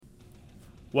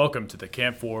Welcome to the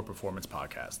Camp 4 Performance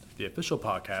Podcast, the official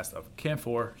podcast of Camp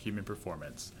 4 Human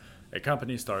Performance, a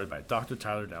company started by Dr.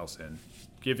 Tyler Nelson,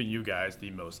 giving you guys the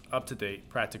most up-to-date,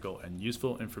 practical, and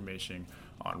useful information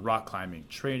on rock climbing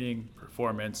training,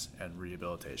 performance, and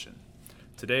rehabilitation.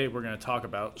 Today, we're going to talk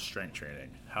about strength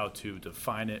training, how to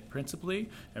define it principally,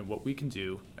 and what we can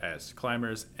do as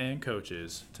climbers and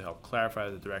coaches to help clarify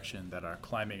the direction that our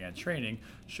climbing and training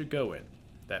should go in.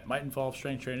 That might involve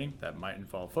strength training, that might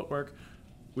involve footwork.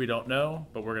 We don't know,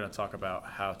 but we're going to talk about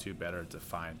how to better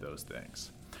define those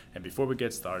things. And before we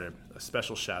get started, a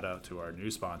special shout out to our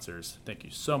new sponsors. Thank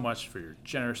you so much for your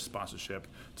generous sponsorship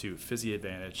to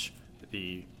PhysiAdvantage,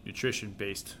 the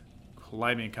nutrition-based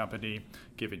climbing company,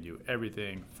 giving you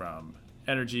everything from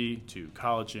energy to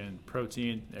collagen,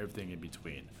 protein, everything in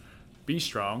between. Be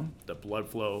Strong, the blood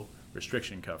flow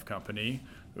restriction cuff company,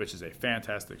 which is a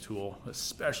fantastic tool,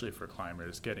 especially for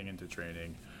climbers getting into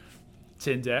training.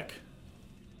 Tindeck,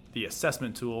 the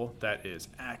assessment tool that is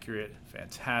accurate,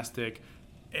 fantastic,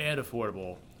 and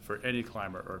affordable for any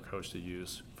climber or coach to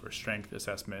use for strength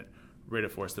assessment, rate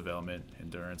of force development,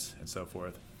 endurance, and so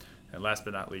forth. And last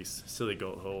but not least, Silly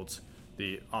Goat Holds,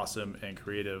 the awesome and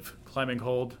creative climbing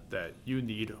hold that you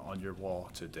need on your wall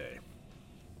today.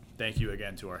 Thank you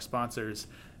again to our sponsors.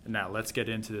 And now let's get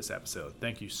into this episode.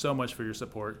 Thank you so much for your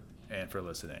support and for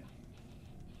listening.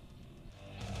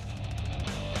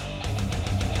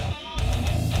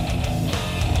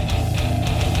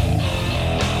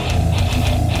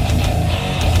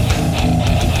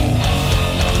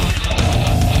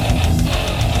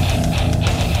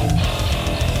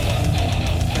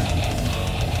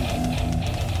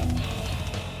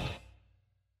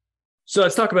 So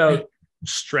let's talk about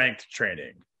strength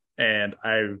training. And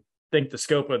I think the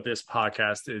scope of this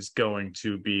podcast is going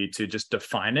to be to just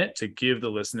define it, to give the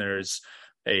listeners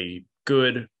a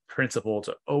good principle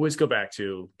to always go back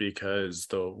to, because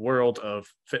the world of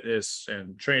fitness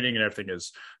and training and everything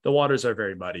the waters are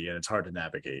very muddy and it's hard to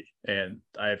navigate. And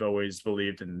I've always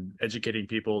believed in educating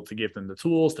people to give them the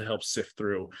tools to help sift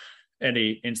through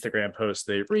any Instagram post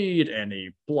they read,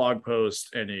 any blog post,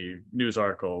 any news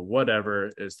article, whatever,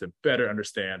 is to better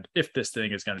understand if this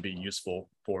thing is going to be useful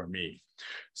for me.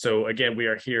 So again, we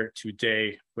are here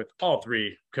today with all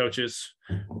three coaches,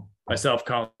 myself,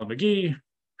 Colin McGee,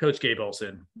 Coach Gabe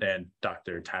Olson, and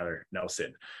Dr. Tyler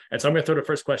Nelson. And so I'm going to throw the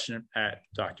first question at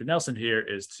Dr. Nelson here,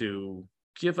 is to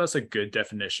give us a good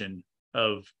definition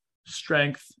of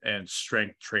strength and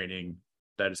strength training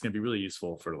that is going to be really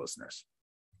useful for the listeners.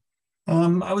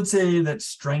 I would say that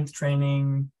strength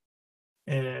training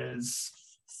is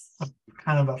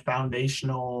kind of a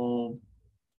foundational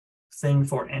thing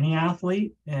for any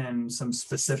athlete in some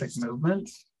specific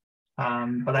movements.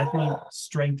 But I think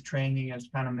strength training is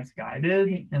kind of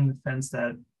misguided in the sense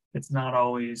that it's not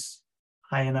always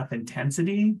high enough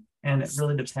intensity. And it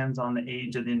really depends on the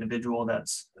age of the individual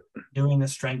that's doing the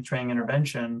strength training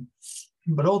intervention.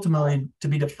 But ultimately, to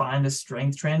be defined as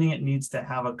strength training, it needs to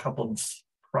have a couple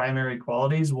primary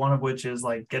qualities, one of which is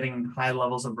like getting high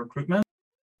levels of recruitment,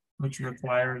 which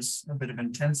requires a bit of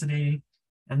intensity.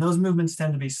 And those movements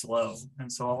tend to be slow.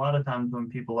 And so a lot of times when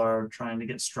people are trying to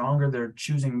get stronger, they're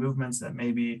choosing movements that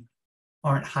maybe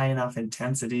aren't high enough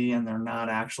intensity and they're not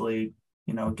actually,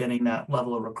 getting that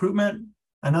level of recruitment.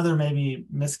 Another maybe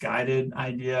misguided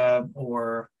idea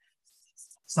or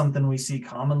something we see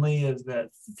commonly is that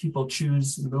people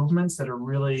choose movements that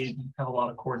really have a lot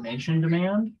of coordination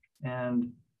demand.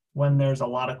 And when there's a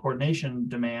lot of coordination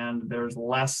demand, there's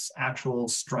less actual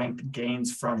strength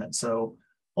gains from it. So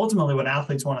ultimately what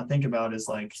athletes want to think about is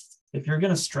like, if you're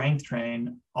going to strength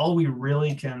train, all we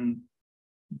really can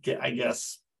get,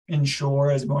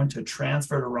 ensure is going to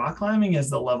transfer to rock climbing is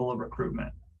the level of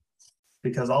recruitment.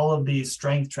 Because all of these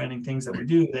strength training things that we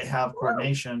do, they have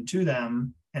coordination to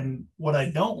them. And what I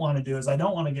don't want to do is I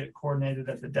don't want to get coordinated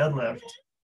at the deadlift,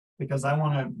 because I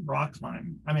want to rock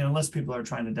climb. I mean, unless people are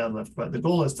trying to deadlift, but the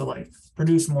goal is to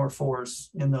produce more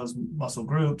force in those muscle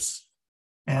groups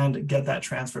and get that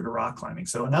transfer to rock climbing.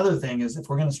 So another thing is, if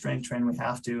we're going to strength train, we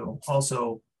have to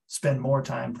also spend more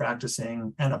time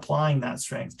practicing and applying that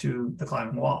strength to the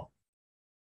climbing wall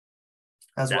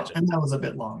as well. And that was a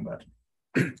bit long, but.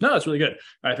 No, it's really good.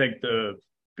 I think the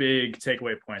big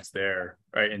takeaway points there,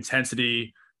 right?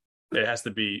 Intensity, it has to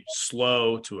be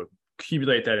slow to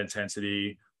accumulate that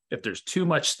intensity. If there's too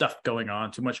much stuff going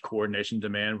on, too much coordination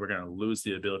demand, we're going to lose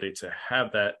the ability to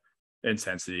have that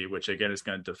intensity, which again is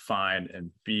going to define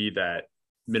and be that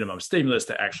minimum stimulus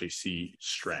to actually see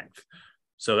strength.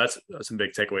 So that's some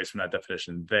big takeaways from that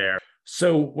definition there.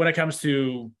 So when it comes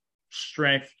to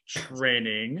strength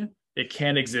training, it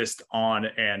can exist on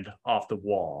and off the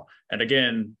wall. And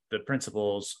again, the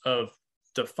principles of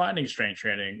defining strength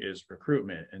training is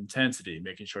recruitment, intensity,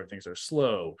 making sure things are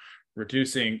slow,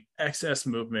 reducing excess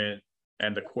movement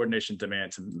and the coordination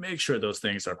demand to make sure those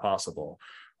things are possible.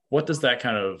 What does that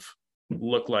kind of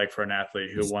look like for an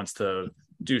athlete who wants to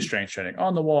do strength training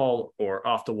on the wall or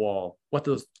off the wall? What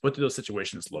do those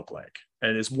situations look like?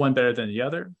 And is one better than the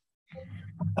other?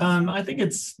 I think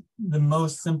it's the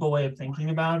most simple way of thinking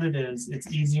about it is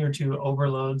it's easier to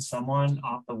overload someone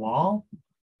off the wall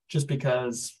just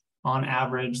because on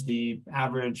average, the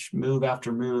average move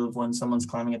after move when someone's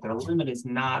climbing at their limit is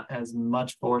not as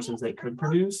much force as they could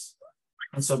produce.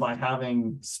 And so by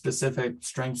having specific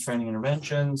strength training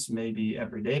interventions, maybe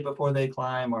every day before they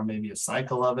climb, or maybe a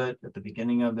cycle of it at the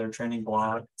beginning of their training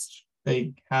block,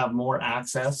 they have more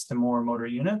access to more motor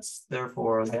units.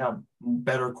 Therefore, they have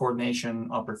better coordination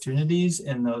opportunities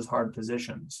in those hard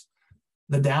positions.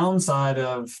 The downside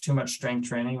of too much strength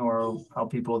training, or how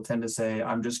people tend to say,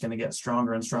 I'm just going to get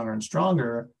stronger and stronger and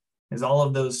stronger, is all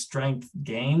of those strength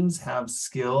gains have a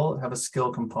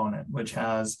skill component, which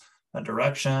has a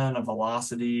direction, a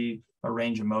velocity, a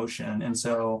range of motion. And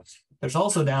so there's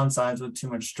also downsides with too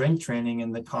much strength training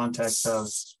in the context of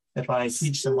if I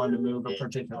teach someone to move a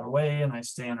particular way and I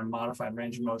stay on a modified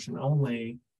range of motion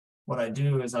only, what I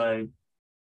do is I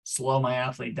slow my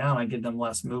athlete down, I give them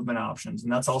less movement options.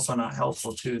 And that's also not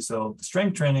helpful too. So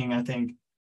strength training, I think,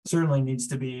 certainly needs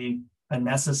to be a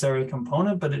necessary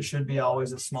component, but it should be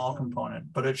always a small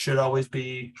component, but it should always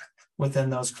be within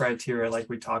those criteria like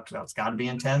we talked about. It's got to be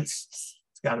intense,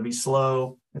 it's got to be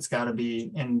slow, it's got to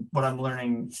be, and what I'm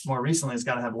learning more recently, it's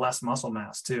got to have less muscle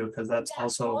mass too, because that's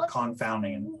also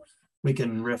confounding. And we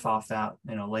can riff off that,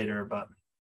 later, but.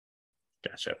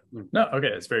 Gotcha. No, okay,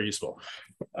 it's very useful.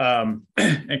 And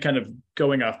kind of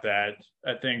going off that,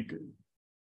 I think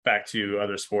back to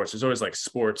other sports, there's always like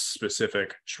sports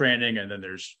specific training, and then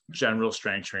there's general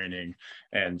strength training.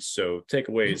 And so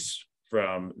takeaways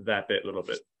from that bit a little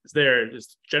bit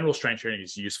is general strength training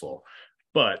is useful,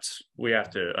 but we have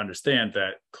to understand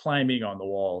that climbing on the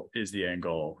wall is the end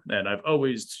goal. And I've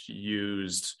always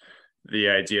used the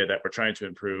idea that we're trying to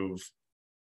improve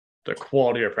the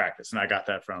quality of practice. And I got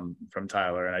that from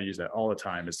Tyler, and I use that all the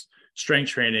time. Is strength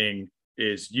training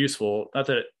is useful. Not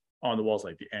that on the wall is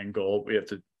like the end goal. We have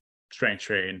to strength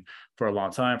train for a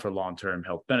long time for long-term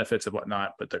health benefits and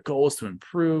whatnot. But the goal is to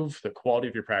improve the quality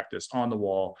of your practice on the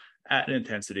wall at an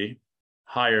intensity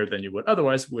higher than you would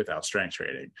otherwise without strength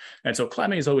training. And so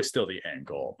climbing is always still the end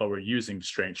goal, but we're using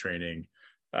strength training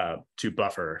to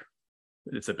buffer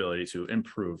its ability to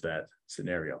improve that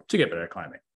scenario to get better at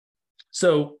climbing.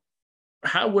 So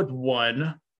how would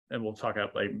one, and we'll talk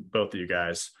about like both of you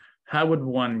guys, how would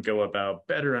one go about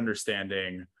better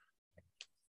understanding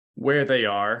where they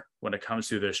are when it comes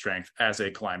to their strength as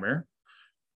a climber?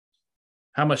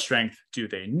 How much strength do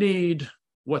they need?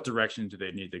 What direction do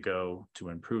they need to go to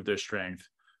improve their strength?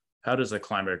 How does a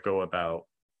climber go about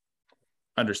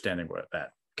understanding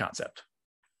that concept?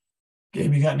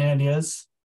 Gabe, you got any ideas?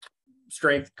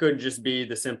 Strength could just be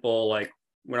the simple, like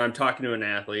when I'm talking to an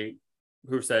athlete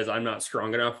who says I'm not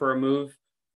strong enough for a move,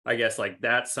 I guess like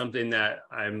that's something that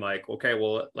I'm like, okay,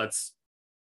 well, let's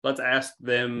ask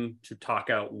them to talk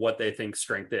out what they think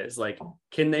strength is. Like,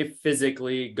 can they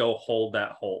physically go hold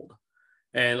that hold?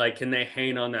 And like, can they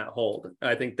hang on that hold?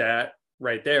 I think that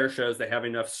right there shows they have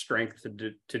enough strength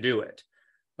to do it.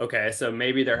 Okay, so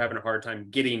maybe they're having a hard time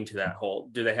getting to that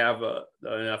hold. Do they have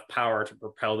enough power to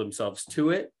propel themselves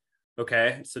to it?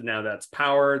 Okay, so now that's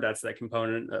power. That's that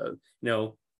component of,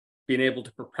 being able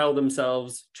to propel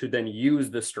themselves to then use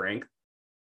the strength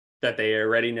that they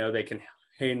already know they can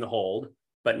hang the hold.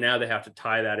 But now they have to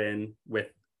tie that in with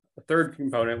a third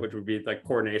component, which would be like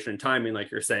coordination and timing, like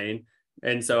you're saying.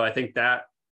 And so I think that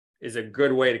is a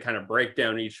good way to kind of break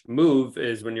down each move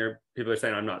is when people are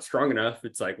saying, I'm not strong enough.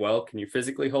 It's like, well, can you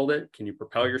physically hold it? Can you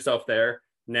propel yourself there?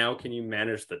 Now, can you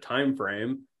manage the time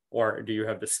frame? Or do you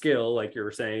have the skill, like you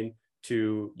were saying,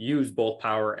 to use both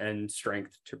power and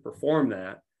strength to perform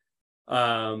that?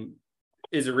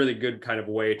 Is a really good kind of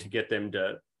way to get them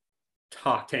to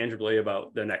talk tangibly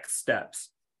about the next steps.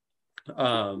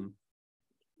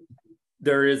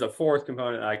 There is a fourth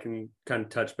component I can kind of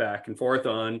touch back and forth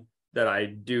on that I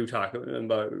do talk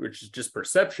about, which is just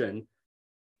perception.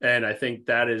 And I think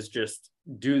that is just,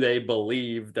 do they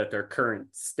believe that their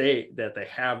current state, that they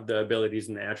have the abilities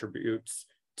and the attributes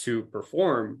to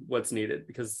perform what's needed?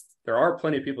 Because there are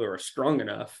plenty of people who are strong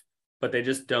enough, but they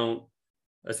just don't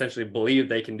essentially believe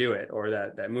they can do it, or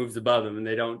that moves above them, and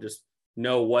they don't just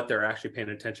know what they're actually paying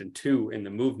attention to in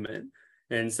the movement.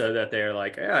 And so that they're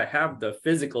like, yeah, I have the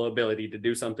physical ability to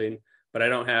do something, but I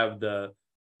don't have the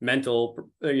mental,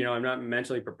 I'm not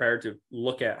mentally prepared to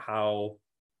look at how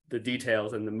the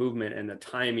details and the movement and the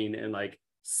timing and like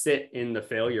sit in the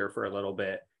failure for a little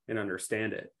bit and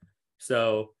understand it.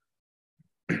 So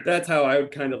that's how I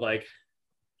would kind of like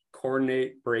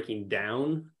coordinate breaking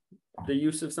down the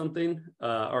use of something,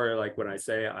 or like when I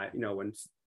say, when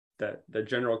the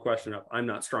general question of I'm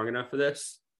not strong enough for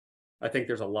this, I think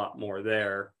there's a lot more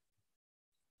there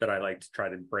that I like to try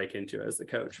to break into as the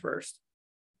coach first.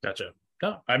 Gotcha.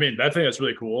 No, I mean, I think that's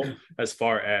really cool as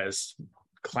far as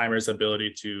climbers'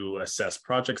 ability to assess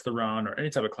projects they're on or any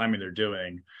type of climbing they're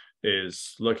doing,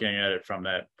 is looking at it from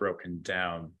that broken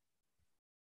down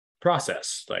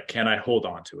process. Like, can I hold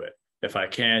on to it? If I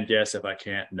can, yes. If I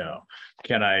can't, no.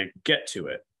 Can I get to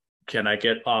it? Can I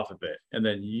get off of it? And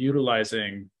then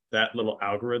utilizing that little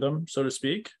algorithm, so to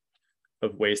speak,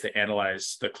 of ways to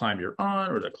analyze the climb you're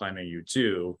on or the climbing you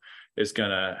do is going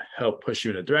to help push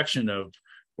you in a direction of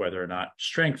whether or not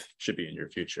strength should be in your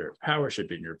future, power should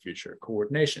be in your future,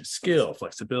 coordination, skill,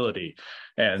 flexibility.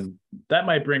 And that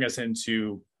might bring us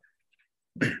into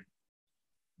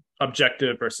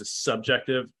objective versus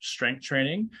subjective strength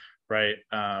training, right?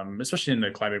 Especially in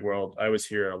the climbing world, I always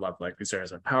hear a lot like these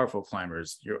guys are powerful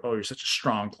climbers. You're such a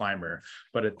strong climber,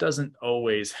 but it doesn't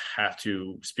always have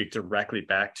to speak directly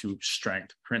back to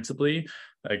strength principally.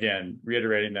 Again,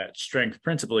 reiterating that strength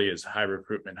principally is high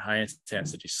recruitment, high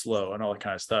intensity, slow, and all that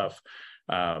kind of stuff.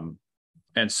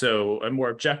 And so a more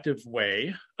objective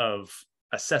way of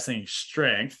assessing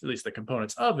strength, at least the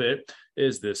components of it,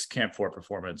 is this Camp 4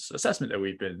 performance assessment that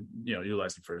we've been,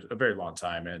 utilizing for a very long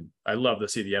time. And I love to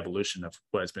see the evolution of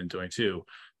what it's been doing too.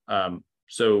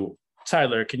 So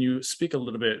Tyler, can you speak a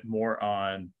little bit more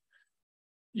on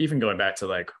even going back to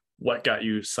like what got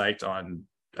you psyched on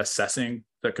assessing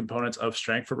the components of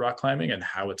strength for rock climbing and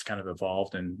how it's kind of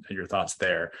evolved and your thoughts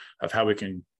there of how we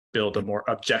can build a more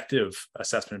objective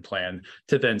assessment plan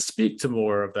to then speak to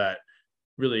more of that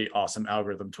really awesome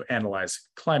algorithm to analyze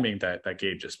climbing that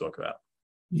Gabe just spoke about.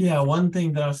 Yeah, one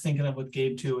thing that I was thinking of with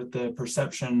Gabe too, with the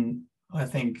perception, I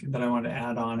think that I want to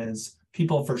add on is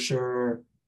people for sure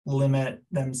limit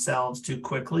themselves too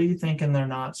quickly, thinking they're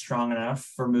not strong enough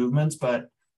for movements, but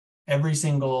every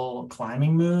single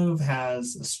climbing move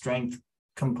has a strength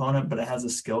component, but it has a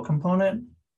skill component.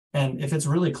 And if it's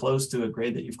really close to a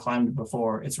grade that you've climbed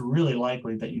before, it's really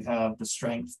likely that you have the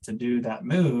strength to do that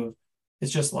move.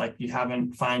 It's just like you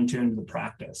haven't fine-tuned the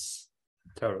practice.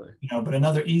 Totally. But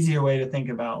another easier way to think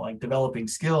about like developing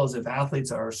skills, if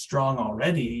athletes are strong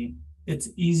already, it's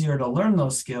easier to learn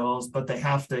those skills, but they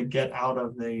have to get out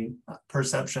of the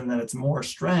perception that it's more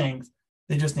strength.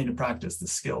 They just need to practice the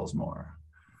skills more.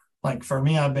 Like for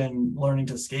me, I've been learning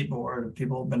to skateboard.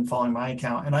 People have been following my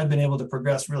account, and I've been able to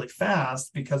progress really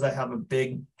fast because I have a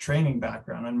big training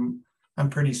background and I'm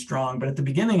pretty strong. But at the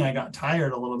beginning, I got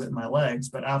tired a little bit in my legs.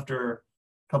 But after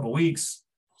a couple of weeks,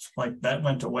 like that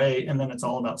went away, and then it's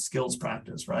all about skills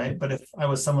practice, right? But if I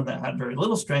was someone that had very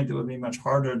little strength, it would be much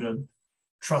harder to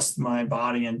trust my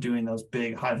body in doing those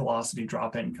big high velocity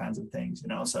drop-in kinds of things,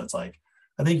 So it's like,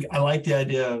 I think I like the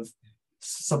idea of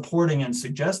supporting and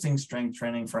suggesting strength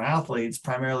training for athletes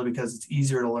primarily because it's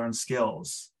easier to learn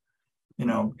skills,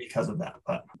 because of that.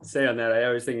 But say on that, I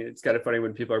always think it's kind of funny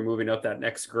when people are moving up that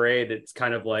next grade, it's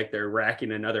kind of like they're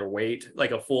racking another weight,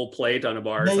 like a full plate on a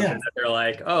bar or something. Yeah. That they're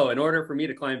like, oh, in order for me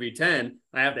to climb V10,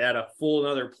 I have to add a full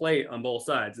another plate on both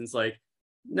sides. And it's like,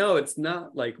 no, it's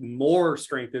not like more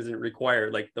strength isn't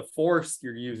required. Like the force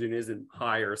you're using isn't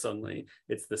higher suddenly.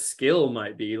 It's the skill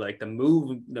might be like the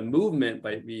movement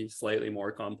might be slightly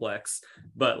more complex,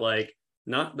 but like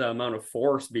not the amount of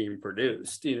force being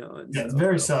produced, Yeah, it's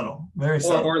very subtle, very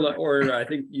subtle. Or I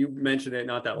think you mentioned it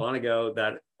not that long ago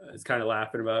that I was kind of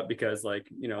laughing about because like,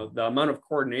 the amount of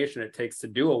coordination it takes to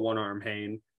do a one arm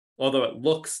hang, although it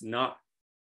looks not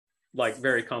like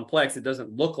very complex, it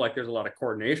doesn't look like there's a lot of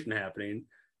coordination happening.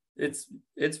 It's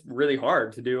really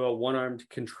hard to do a one arm to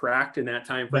contract in that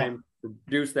time frame,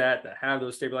 produce that, to have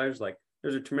those stabilizers. Like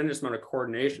there's a tremendous amount of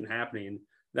coordination happening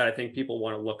that I think people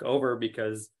want to look over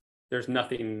because there's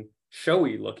nothing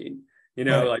showy looking,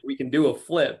 like we can do a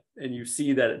flip and you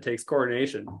see that it takes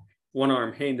coordination. One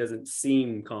arm hang doesn't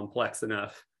seem complex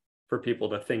enough for people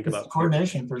to think about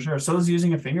coordination for sure. So is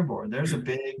using a fingerboard. There's a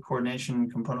big coordination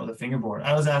component with the fingerboard.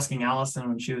 I was asking Allison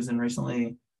when she was in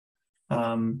recently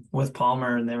with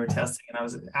Palmer and they were testing, and I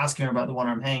was asking her about the one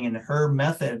arm hang, and her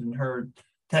method and her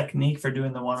technique for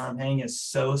doing the one arm hang is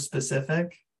so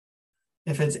specific.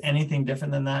 If it's anything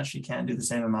different than that, she can't do the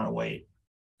same amount of weight.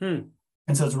 And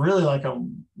so it's really like a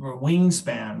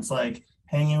wingspan. It's like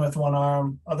hanging with one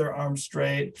arm, other arm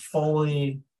straight,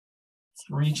 fully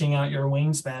reaching out your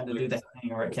wingspan to do the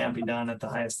hang, or it can't be done at the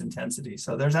highest intensity.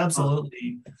 So there's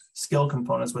absolutely skill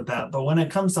components with that. But when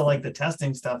it comes to like the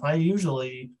testing stuff, I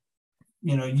usually,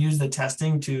 use the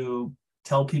testing to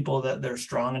tell people that they're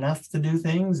strong enough to do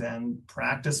things and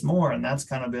practice more. And that's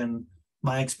kind of been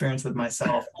my experience with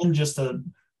myself, and just to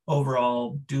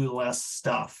overall do less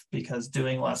stuff, because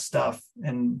doing less stuff,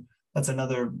 and that's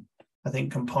another, I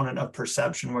think, component of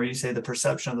perception, where you say the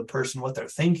perception of the person, what they're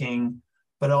thinking,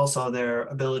 but also their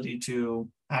ability to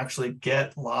actually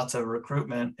get lots of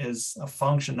recruitment is a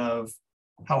function of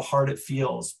how hard it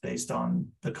feels based on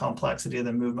the complexity of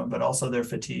the movement, but also their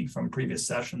fatigue from previous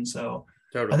sessions. So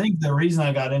Totally. I think the reason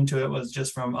I got into it was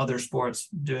just from other sports,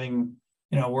 doing,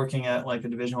 working at like a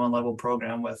Division I level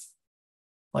program with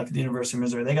like the University of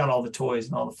Missouri. They got all the toys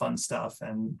and all the fun stuff,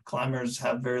 and climbers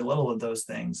have very little of those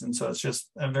things. And so it's just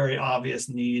a very obvious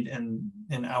need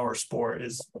in our sport,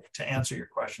 is to answer your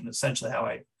question, essentially how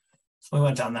we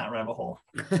went down that rabbit hole.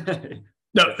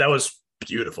 No, that was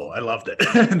beautiful. I loved it.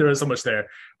 There was so much there.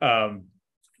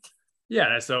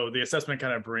 Yeah, so the assessment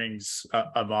kind of brings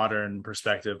a modern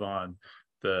perspective on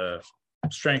the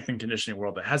strength and conditioning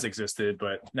world that has existed,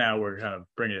 but now we're kind of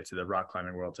bringing it to the rock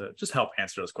climbing world to just help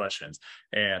answer those questions.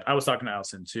 And I was talking to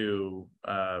Allison 2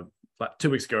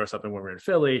 weeks ago or something when we were in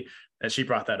Philly, and she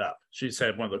brought that up. She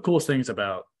said one of the coolest things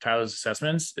about Tyler's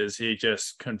assessments is he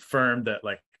just confirmed that,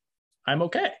 like, I'm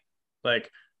okay, like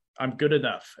I'm good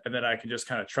enough, and then I can just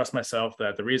kind of trust myself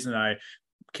that the reason I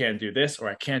can't do this or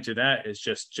I can't do that is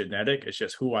just genetic. It's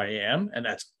just who I am, and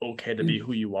that's okay to be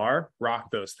who you are. Rock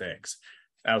those things.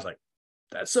 And I was like,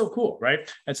 that's so cool, right?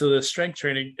 And so the strength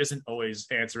training isn't always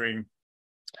answering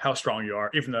how strong you are,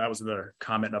 even though that was another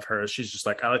comment of hers. She's just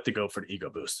like, I like to go for the ego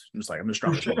boost. I'm just like, I'm the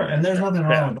strongest. For sure. And there's nothing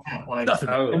wrong with that.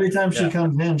 Like every time she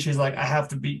comes in, she's like, I have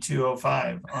to beat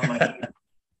 205 on my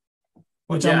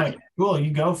which I'm like, cool,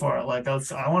 you go for it. Like,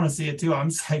 I want to see it too. I'm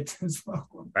psyched as well.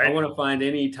 Right? I want to find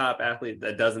any top athlete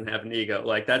that doesn't have an ego.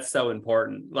 Like, that's so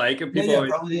important. Like, people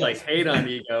always like hate on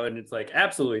ego, and it's like,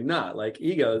 absolutely not. Like,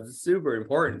 ego is super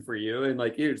important for you, and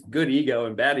like, there's good ego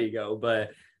and bad ego, but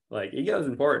like, ego is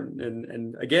important.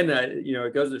 And again,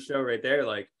 it goes to show right there,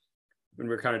 like, when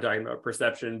we're kind of talking about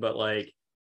perception, but like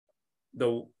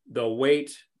the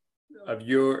weight of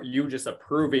you just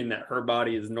approving that her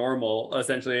body is normal,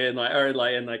 essentially, and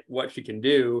like what she can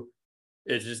do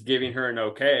is just giving her an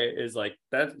okay, is like,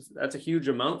 that's a huge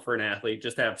amount for an athlete,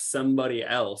 just to have somebody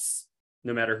else,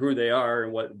 no matter who they are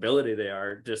and what ability they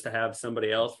are, just to have somebody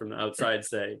else from the outside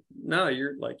say, no,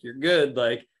 you're good,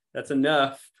 like that's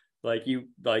enough, like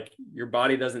your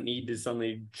body doesn't need to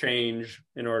suddenly change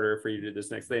in order for you to do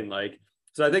this next thing. Like,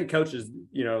 so I think coaches,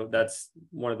 that's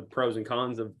one of the pros and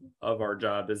cons of our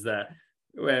job, is that,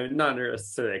 well, not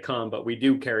necessarily a con, but we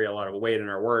do carry a lot of weight in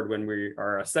our word when we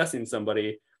are assessing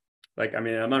somebody. Like, I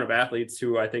mean, the amount of athletes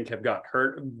who I think have got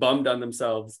bummed on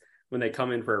themselves when they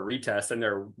come in for a retest and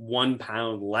they're 1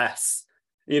 pound less,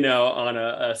 on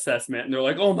a assessment, and they're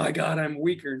like, oh my God, I'm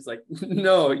weaker. It's like,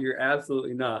 no, you're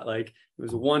absolutely not. Like, it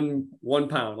was one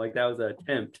pound, like that was an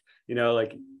attempt,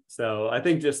 like, so I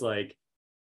think just like,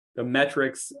 the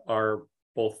metrics are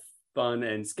both fun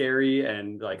and scary,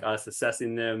 and like us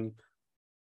assessing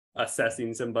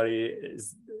somebody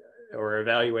or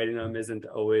evaluating them isn't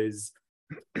always,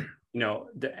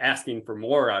 asking for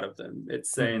more out of them.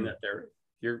 It's saying that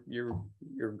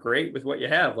you're great with what you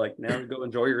have. Like, now go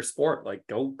enjoy your sport. Like,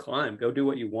 go climb, go do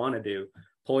what you want to do.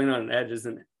 Pulling on an edge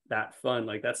isn't that fun.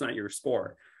 Like, that's not your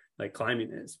sport. Like,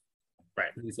 climbing is.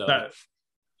 Right. So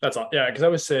that's all. Yeah, because I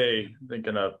would say, I think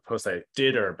in a post I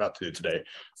did or about to do today,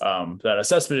 that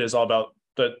assessment is all about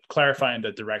clarifying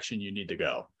the direction you need to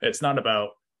go. It's not about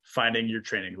finding your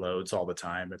training loads all the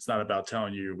time. It's not about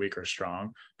telling you you're weak or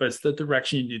strong, but it's the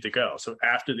direction you need to go. So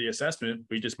after the assessment,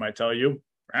 we just might tell you,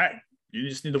 all right, you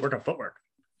just need to work on footwork.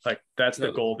 Like, that's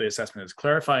the goal of the assessment, is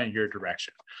clarifying your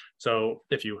direction. So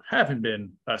if you haven't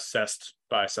been assessed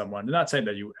by someone, I'm not saying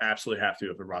that you absolutely have to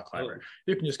as a rock climber.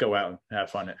 You can just go out and have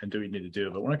fun and do what you need to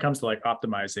do. But when it comes to like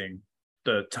optimizing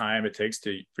the time it takes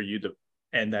for you to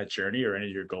end that journey or any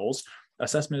of your goals,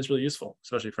 assessment is really useful,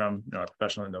 especially from a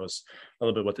professional who knows a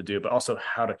little bit what to do, but also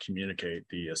how to communicate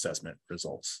the assessment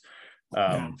results.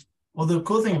 Well, the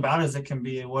cool thing about it is it can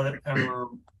be whatever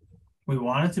we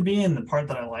want it to be, and the part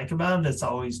that I like about it, it's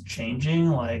always changing.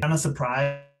 Like, kind of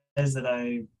surprised that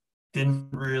I didn't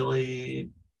really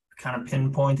kind of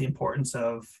pinpoint the importance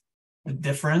of the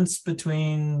difference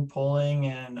between pulling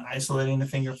and isolating the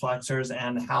finger flexors,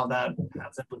 and how that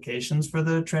has implications for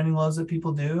the training loads that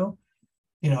people do,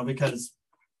 because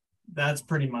that's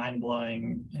pretty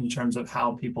mind-blowing in terms of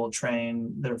how people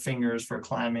train their fingers for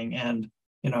climbing. And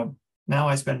now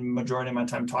I spend majority of my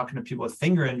time talking to people with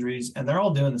finger injuries, and they're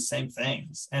all doing the same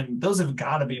things. And those have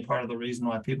got to be part of the reason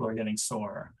why people are getting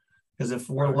sore. Because if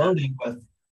we're loading with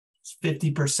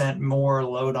 50% more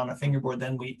load on a fingerboard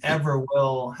than we ever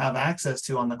will have access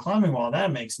to on the climbing wall,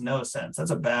 that makes no sense.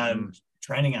 That's a bad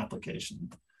training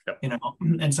application. Yep. You know,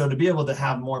 and so to be able to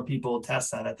have more people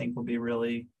test that, I think will be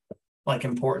really like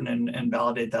important and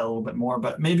validate that a little bit more.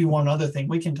 But maybe one other thing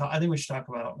we can talk, I think we should talk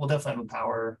about, we'll definitely have a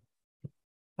power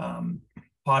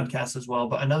podcast as well.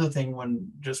 But another thing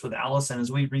when just with Allison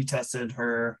is we retested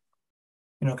her,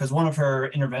 you know, because one of her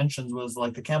interventions was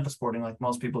like the campus boarding, like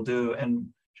most people do. And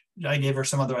I gave her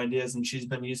some other ideas, and she's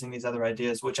been using these other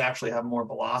ideas, which actually have more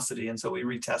velocity. And so we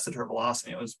retested her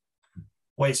velocity. It was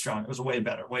way strong. It was way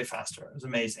better, way faster. It was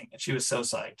amazing. And she was so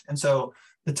psyched. And so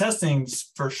the testing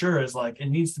for sure is like, it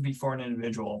needs to be for an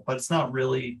individual, but it's not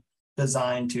really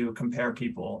designed to compare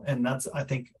people. And that's, I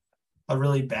think, a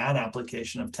really bad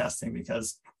application of testing,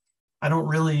 because I don't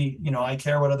really, you know, I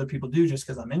care what other people do just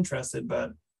because I'm interested,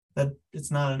 but that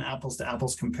it's not an apples to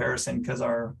apples comparison, because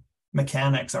our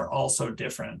mechanics are also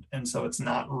different. And so it's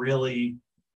not really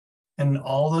in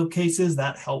all the cases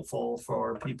that helpful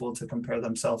for people to compare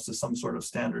themselves to some sort of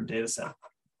standard data set.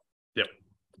 Yep.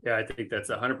 Yeah, I think that's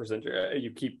 100% true.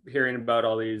 You keep hearing about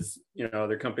all these, you know,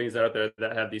 other companies out there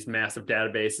that have these massive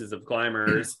databases of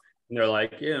climbers, and they're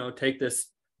like, you know, take this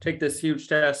huge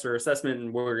test or assessment,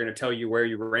 and we're going to tell you where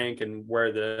you rank and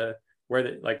where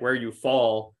you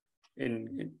fall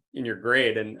in your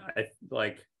grade. And I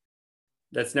like,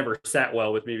 that's never sat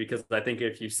well with me, because I think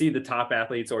if you see the top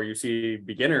athletes or you see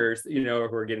beginners, you know,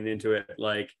 who are getting into it,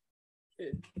 like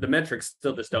the metrics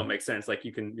still just don't make sense. Like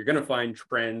you're going to find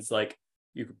trends like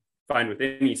you find with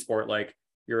any sport. Like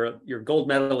your gold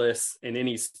medalist in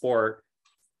any sport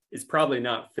is probably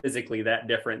not physically that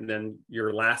different than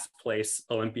your last place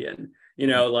Olympian. You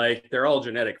know, like they're all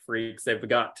genetic freaks. They've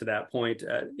got to that point,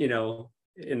 you know,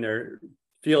 in their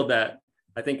field, that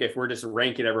I think if we're just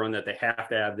ranking everyone that they have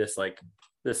to have this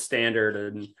standard,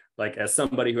 and like as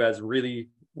somebody who has really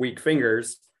weak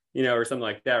fingers, you know, or something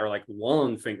like that, or like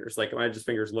long fingers, like my just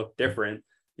fingers look different,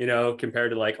 you know,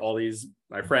 compared to like all these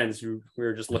my friends who we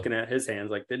were just looking at his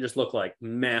hands, like they just look like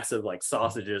massive like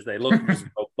sausages. They look just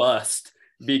robust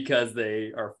because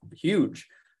they are huge.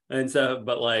 And so,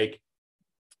 but like,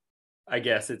 I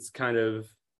guess it's kind of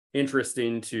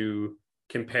interesting to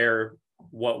compare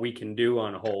what we can do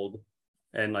on hold,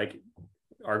 and like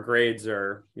our grades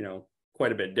are, you know,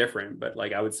 quite a bit different, but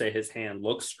like I would say his hand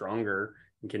looks stronger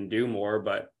and can do more,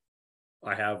 but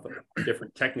I have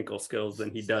different technical skills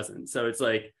than he doesn't. So it's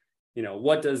like, you know,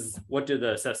 what do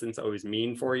the assessments always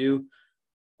mean for you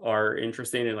are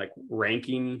interesting, and like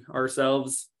ranking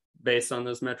ourselves based on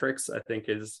those metrics, I think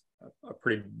is a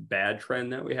pretty bad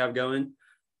trend that we have going.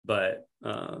 But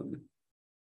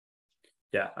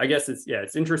yeah, I guess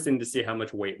it's interesting to see how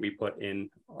much weight we put in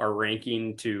our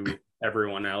ranking to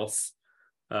everyone else,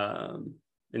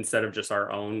 instead of just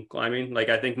our own climbing. Like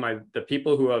I think the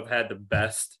people who have had the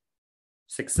best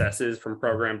successes from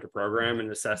program to program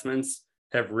and assessments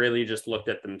have really just looked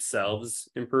at themselves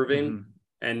improving,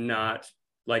 and not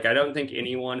like, I don't think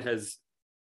anyone has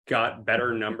got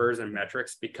better numbers and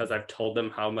metrics because I've told them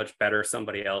how much better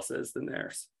somebody else is than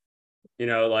theirs. You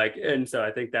know, like, and so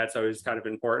I think that's always kind of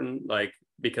important, like,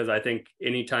 because I think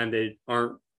anytime they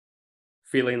aren't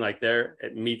feeling like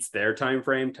it meets their time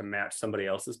frame to match somebody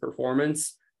else's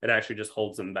performance, it actually just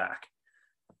holds them back.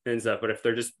 And so, but if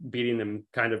they're just beating them,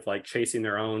 kind of like chasing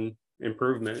their own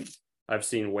improvement, I've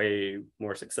seen way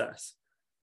more success.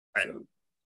 Right. So.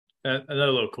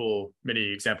 Another little cool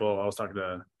mini example, I was talking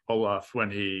to Olaf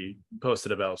when he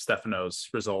posted about Stefano's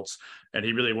results, and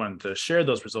he really wanted to share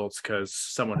those results because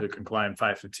someone who can climb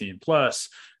 515 plus,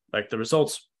 like the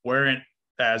results weren't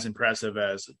as impressive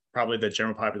as probably the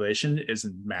general population is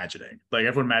imagining. Like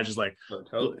everyone imagines like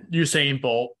Usain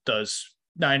Bolt does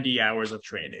 90 hours of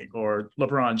training, or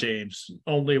LeBron James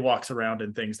only walks around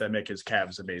in things that make his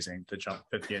calves amazing to jump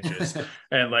 50 inches.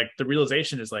 And like the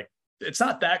realization is like, it's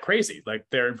not that crazy. Like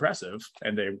they're impressive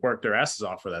and they work their asses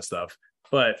off for that stuff,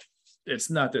 but it's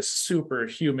not this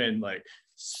superhuman, like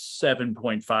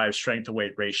 7.5 strength to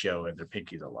weight ratio in their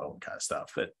pinkies alone kind of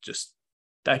stuff.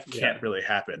 That can't really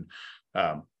happen.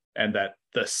 And that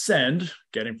the send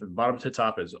getting from the bottom to the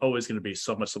top is always going to be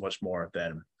so much more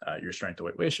than your strength to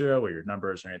weight ratio or your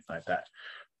numbers or anything like that.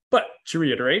 But to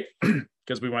reiterate,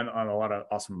 because we went on a lot of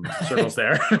awesome circles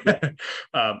there,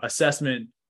 assessment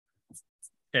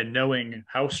and knowing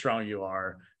how strong you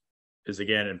are is,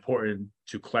 again, important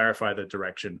to clarify the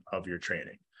direction of your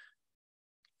training.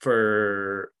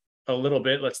 For a little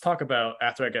bit, let's talk about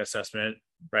after I get assessment,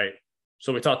 right?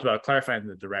 so we talked about clarifying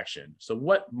the direction. So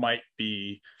what might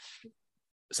be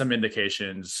some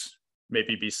indications,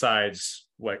 maybe besides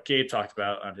what Gabe talked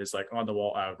about on his like on the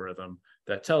wall algorithm,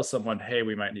 that tells someone, hey,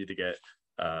 we might need to get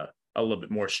a little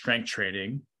bit more strength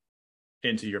training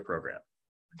into your program?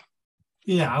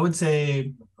 Yeah, I would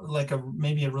say like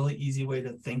maybe a really easy way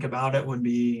to think about it would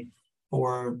be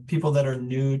for people that are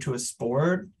new to a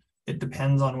sport, it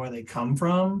depends on where they come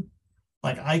from.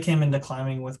 Like I came into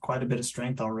climbing with quite a bit of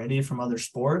strength already from other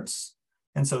sports.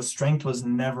 And so strength was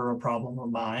never a problem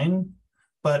of mine.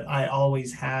 But I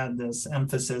always had this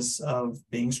emphasis of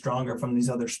being stronger from these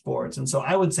other sports. And so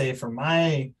I would say for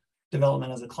my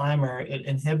development as a climber, it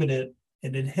inhibited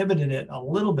it a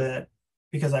little bit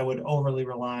because I would overly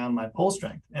rely on my pull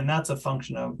strength. And that's a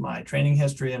function of my training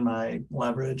history and my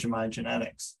leverage and my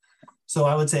genetics. So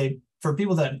I would say for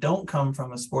people that don't come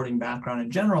from a sporting background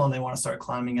in general and they want to start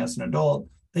climbing as an adult,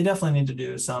 they definitely need to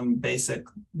do some basic,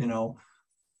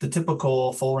 the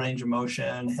typical full range of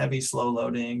motion, heavy, slow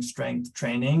loading, strength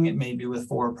training, maybe with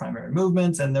 4 primary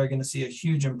movements, and they're going to see a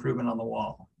huge improvement on the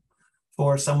wall.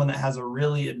 For someone that has a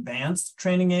really advanced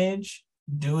training age,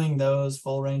 doing those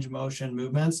full range of motion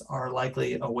movements are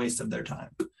likely a waste of their time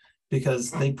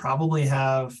because they probably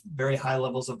have very high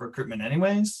levels of recruitment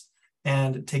anyways.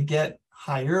 And to get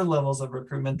higher levels of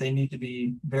recruitment, they need to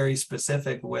be very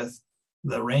specific with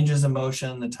the ranges of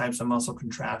motion, the types of muscle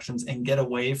contractions, and get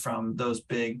away from those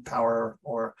big power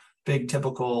or big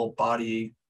typical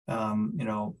body,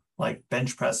 like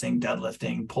bench pressing,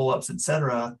 deadlifting, pull-ups,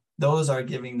 etc. Those are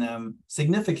giving them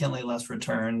significantly less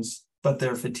returns, but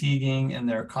they're fatiguing and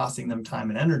they're costing them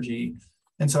time and energy.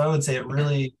 And so I would say it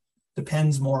really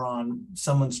depends more on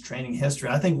someone's training history.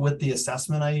 I think with the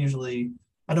assessment,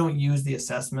 I don't use the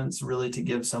assessments really to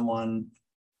give someone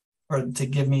or to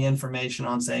give me information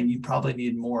on saying you probably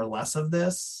need more or less of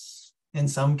this. In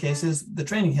some cases, the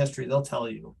training history, they'll tell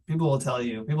you. People will tell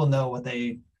you. People know what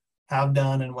they have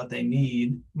done and what they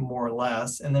need more or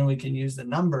less. And then we can use the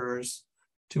numbers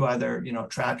to either,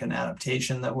 track an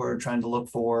adaptation that we're trying to look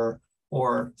for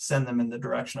or send them in the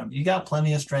direction of you got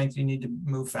plenty of strength, you need to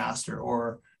move faster,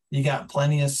 or you got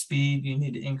plenty of speed, you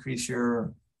need to increase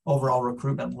your overall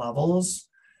recruitment levels.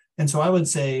 And so I would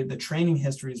say the training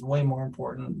history is way more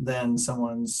important than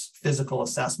someone's physical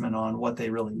assessment on what they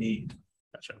really need.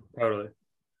 Gotcha. Totally.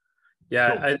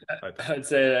 Yeah, cool. I'd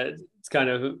say that it's kind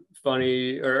of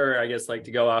funny, or I guess like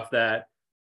to go off that.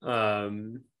 I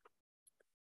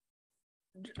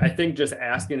think just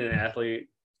asking an athlete,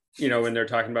 when they're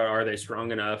talking about are they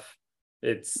strong enough,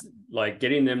 it's like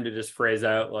getting them to just phrase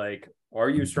out like, are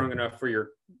you strong enough for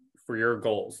your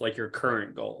goals, like your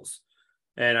current goals?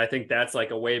 And I think that's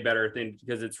like a way better thing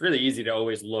because it's really easy to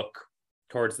always look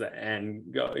towards the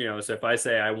end. So if I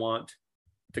say I want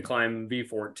to climb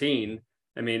V14,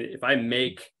 I mean, if I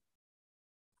make,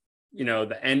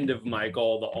 the end of my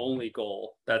goal, the only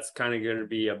goal, that's kind of going to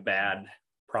be a bad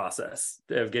process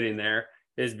of getting there,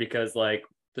 is because like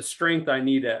the strength I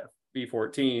need at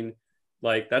V14,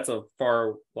 like that's a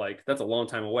long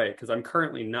time away because I'm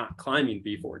currently not climbing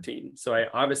V14. So I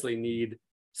obviously need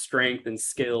strength and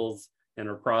skills and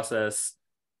a process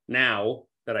now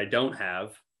that I don't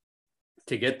have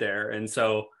to get there. And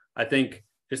so I think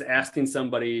just asking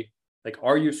somebody like,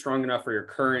 are you strong enough for your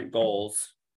current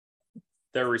goals?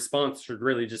 Their response should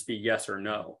really just be yes or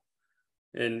no.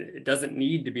 And it doesn't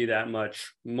need to be that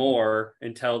much more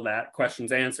until that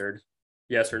question's answered,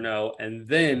 yes or no. And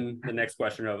then the next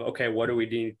question of, okay, what do we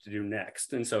need to do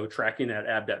next? And so tracking that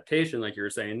adaptation, like you were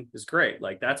saying, is great.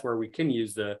 Like that's where we can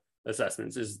use the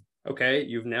assessments is, okay,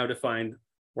 you've now defined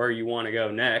where you want to go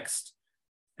next,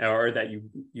 or that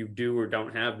you do or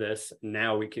don't have this.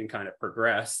 Now we can kind of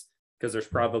progress because there's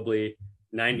probably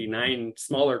 99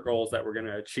 smaller goals that we're going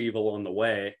to achieve along the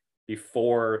way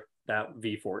before that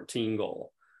V14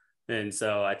 goal. And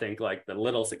so I think like the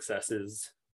little successes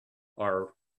are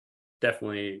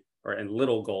definitely, and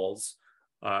little goals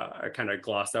are kind of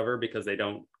glossed over because they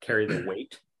don't carry the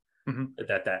weight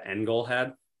that end goal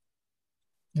had.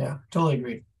 Yeah, totally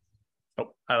agree.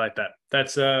 Oh, I like that.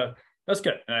 That's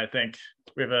good. And I think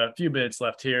we have a few minutes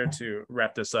left here to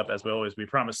wrap this up. As we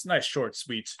promise nice, short,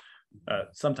 sweet,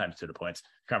 sometimes to the point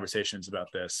conversations about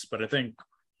this. But I think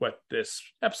what this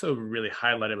episode really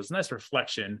highlighted was a nice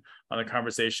reflection on the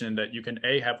conversation that you can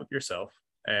have with yourself,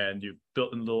 and you've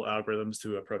built in little algorithms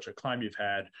to approach a climb you've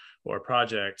had or a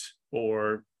project,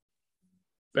 or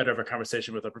better of a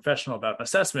conversation with a professional about an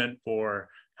assessment for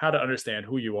how to understand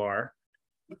who you are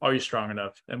you strong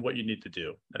enough, and what you need to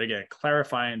do. And again,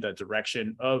 clarifying the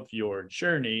direction of your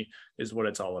journey is what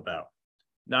it's all about.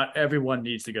 Not everyone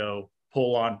needs to go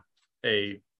pull on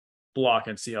a block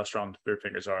and see how strong your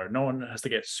fingers are. No one has to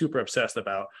get super obsessed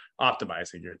about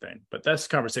optimizing your thing. But that's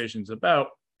conversations about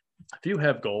if you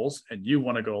have goals and you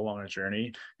want to go along a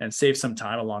journey and save some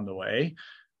time along the way,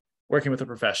 working with a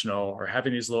professional or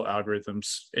having these little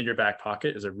algorithms in your back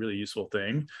pocket is a really useful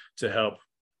thing to help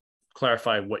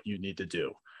clarify what you need to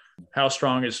do. How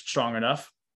strong is strong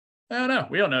enough? I don't know.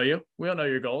 We don't know you. We don't know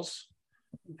your goals.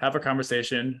 Have a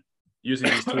conversation using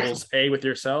these tools, A, with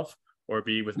yourself, or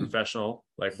B, with a professional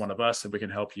like one of us, and we can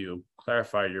help you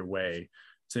clarify your way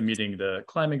to meeting the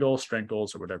climbing goals, strength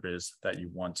goals, or whatever it is that you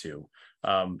want to.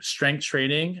 Strength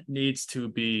training needs to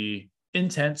be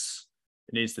intense.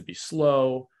 It needs to be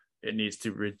slow. It needs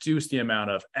to reduce the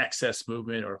amount of excess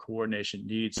movement or coordination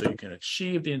needs so you can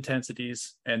achieve the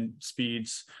intensities and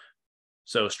speeds.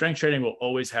 So strength training will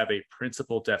always have a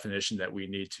principle definition that we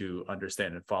need to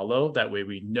understand and follow. That way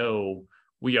we know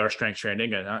we are strength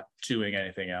training and not doing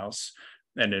anything else.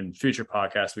 And in future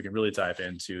podcasts, we can really dive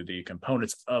into the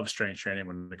components of strength training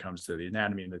when it comes to the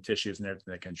anatomy and the tissues and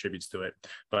everything that contributes to it.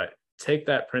 But take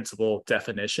that principle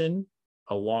definition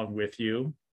along with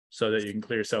you so that you can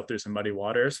clear yourself through some muddy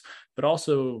waters, but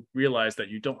also realize that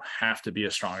you don't have to be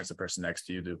as strong as the person next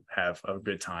to you to have a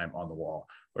good time on the wall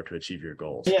or to achieve your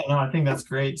goals. Yeah, no, I think that's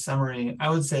great summary. I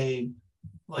would say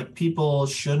like people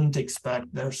shouldn't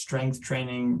expect their strength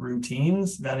training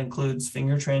routines that includes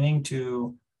finger training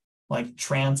to like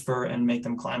transfer and make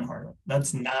them climb harder.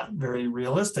 That's not very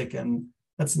realistic. And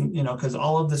that's, because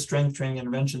all of the strength training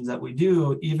interventions that we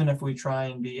do, even if we try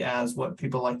and be as what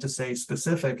people like to say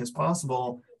specific as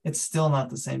possible, it's still not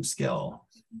the same skill.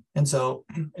 And so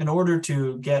in order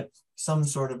to get some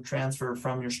sort of transfer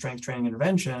from your strength training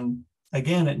intervention,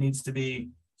 again, it needs to be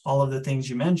all of the things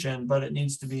you mentioned, but it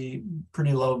needs to be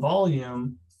pretty low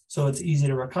volume so it's easy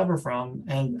to recover from,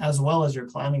 and as well as your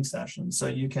climbing sessions. So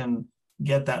you can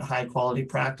get that high quality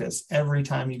practice every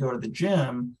time you go to the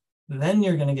gym, then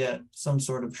you're going to get some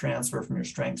sort of transfer from your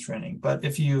strength training. But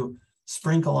if you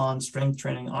sprinkle on strength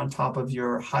training on top of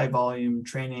your high volume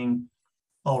training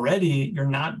already, you're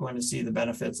not going to see the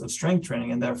benefits of strength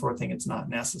training and therefore think it's not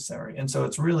necessary. And so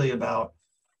it's really about,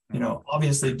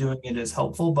 obviously doing it is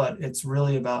helpful, but it's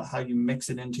really about how you mix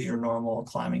it into your normal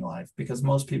climbing life, because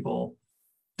most people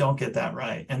don't get that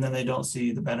right. And then they don't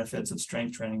see the benefits of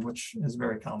strength training, which is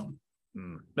very common.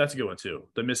 That's a good one too.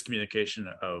 The miscommunication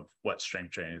of what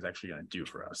strength training is actually going to do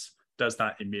for us does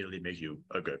not immediately make you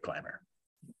a good climber.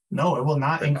 No, it will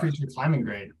not increase your climbing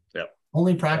grade. Yep.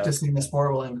 Only practicing the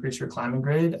sport will increase your climbing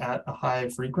grade at a high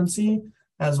frequency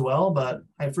as well, but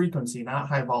high frequency, not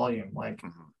high volume. Like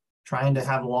trying to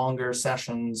have longer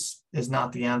sessions is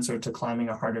not the answer to climbing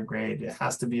a harder grade. It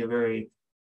has to be a very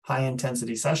high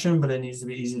intensity session, but it needs to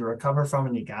be easy to recover from,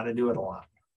 and you got to do it a lot.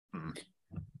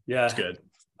 Yeah, that's good.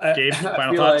 Gabe,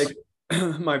 final thoughts?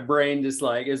 Like my brain just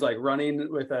is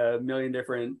running with a million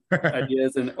different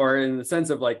ideas or in the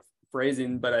sense of like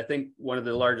phrasing. But I think one of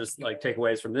the largest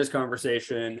takeaways from this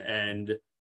conversation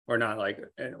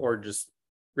or just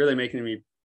really making me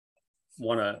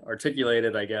want to articulate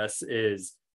it, I guess,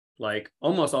 is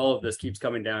almost all of this keeps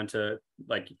coming down to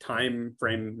time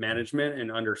frame management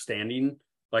and understanding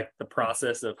the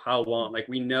process of how long,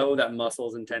 we know that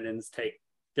muscles and tendons take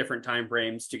different time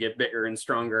frames to get bigger and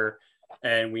stronger,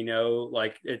 and we know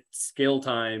it's skill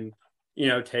time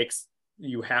takes,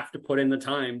 you have to put in the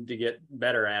time to get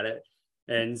better at it.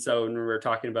 And so when we're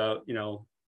talking about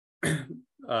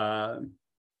the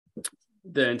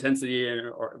intensity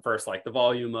or first the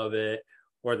volume of it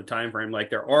or the time frame,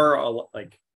 there are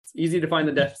it's easy to find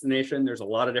the destination. There's a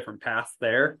lot of different paths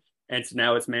there, and so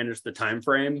now it's managed the time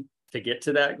frame to get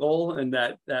to that goal and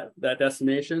that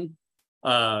destination.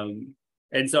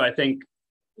 And so I think,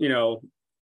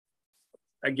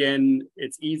 again,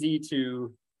 it's easy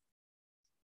to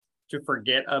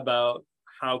forget about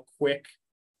how quick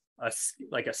a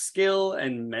skill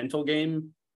and mental game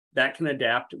that can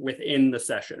adapt within the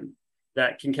session,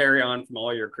 that can carry on from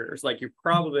all your careers. You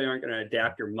probably aren't going to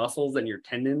adapt your muscles and your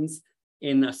tendons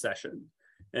in a session.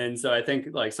 And so I think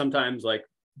sometimes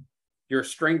your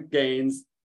strength gains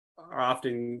are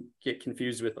often get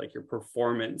confused with your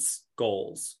performance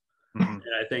goals. And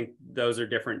I think those are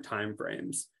different time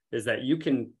frames, is that you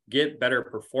can get better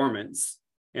performance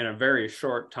in a very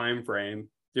short time frame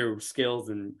through skills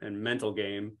and mental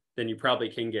game than you probably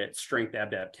can get strength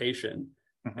adaptation.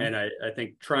 And I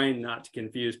think trying not to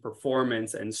confuse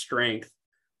performance and strength,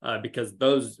 because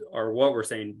those are what we're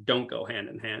saying don't go hand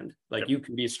in hand. You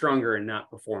can be stronger and not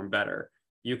perform better.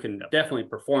 You can definitely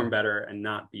perform better and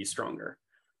not be stronger.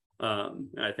 And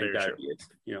I think that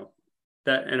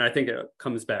that, and I think it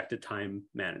comes back to time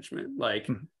management. Where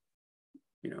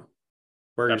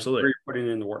Absolutely. you're putting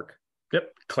in the work.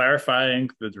 Yep. Clarifying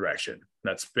the direction.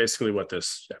 That's basically what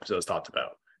this episode is talked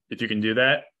about. If you can do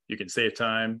that, you can save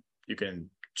time. You can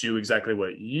do exactly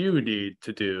what you need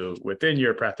to do within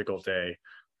your practical day,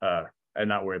 and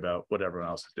not worry about what everyone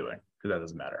else is doing, because that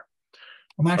doesn't matter.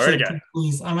 I'm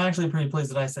actually pretty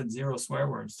pleased that I said 0 swear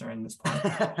words during this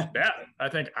podcast. Yeah, I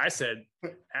think I said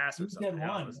ass or something.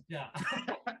 Yeah.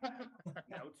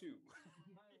 Now two.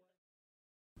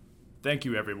 Thank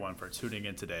you, everyone, for tuning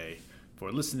in today,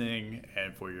 for listening,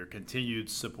 and for your continued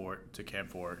support to Camp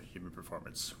 4 Human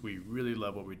Performance. We really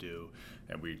love what we do,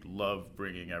 and we love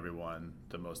bringing everyone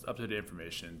the most up-to-date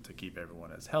information to keep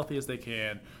everyone as healthy as they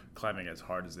can, climbing as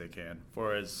hard as they can,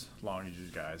 for as long as you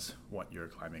guys want your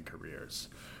climbing careers.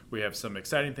 We have some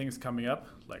exciting things coming up,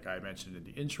 like I mentioned in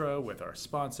the intro, with our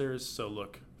sponsors, so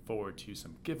look forward to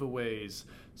some giveaways,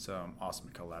 some awesome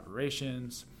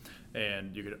collaborations,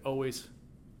 and you can always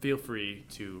feel free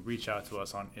to reach out to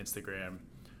us on Instagram.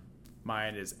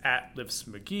 Mine is at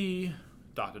LiftsMcGee.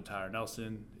 Dr. Tyler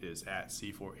Nelson is at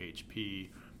C4HP.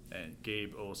 And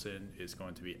Gabe Olson is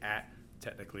going to be at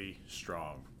Technically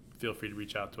Strong. Feel free to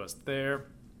reach out to us there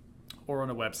or on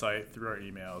the website through our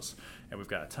emails. And we've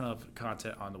got a ton of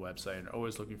content on the website, and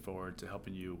always looking forward to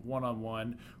helping you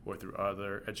one-on-one or through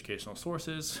other educational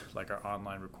sources like our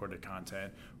online recorded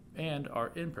content and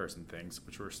our in-person things,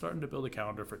 which we're starting to build a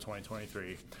calendar for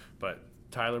 2023. But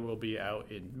Tyler will be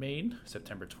out in Maine,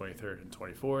 September 23rd and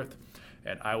 24th,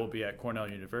 and I will be at Cornell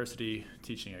University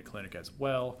teaching a clinic as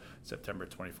well, September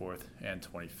 24th and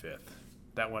 25th.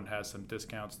 That one has some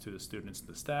discounts to the students and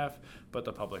the staff, but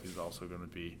the public is also going to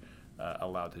be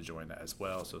allowed to join that as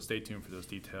well. So stay tuned for those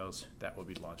details. That will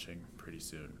be launching pretty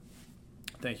soon.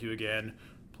 Thank you again.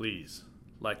 Please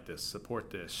like this, support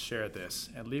this, share this,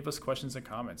 and leave us questions and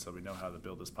comments so we know how to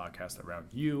build this podcast around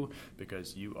you,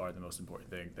 because you are the most important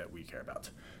thing that we care about.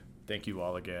 Thank you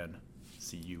all again.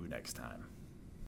 See you next time.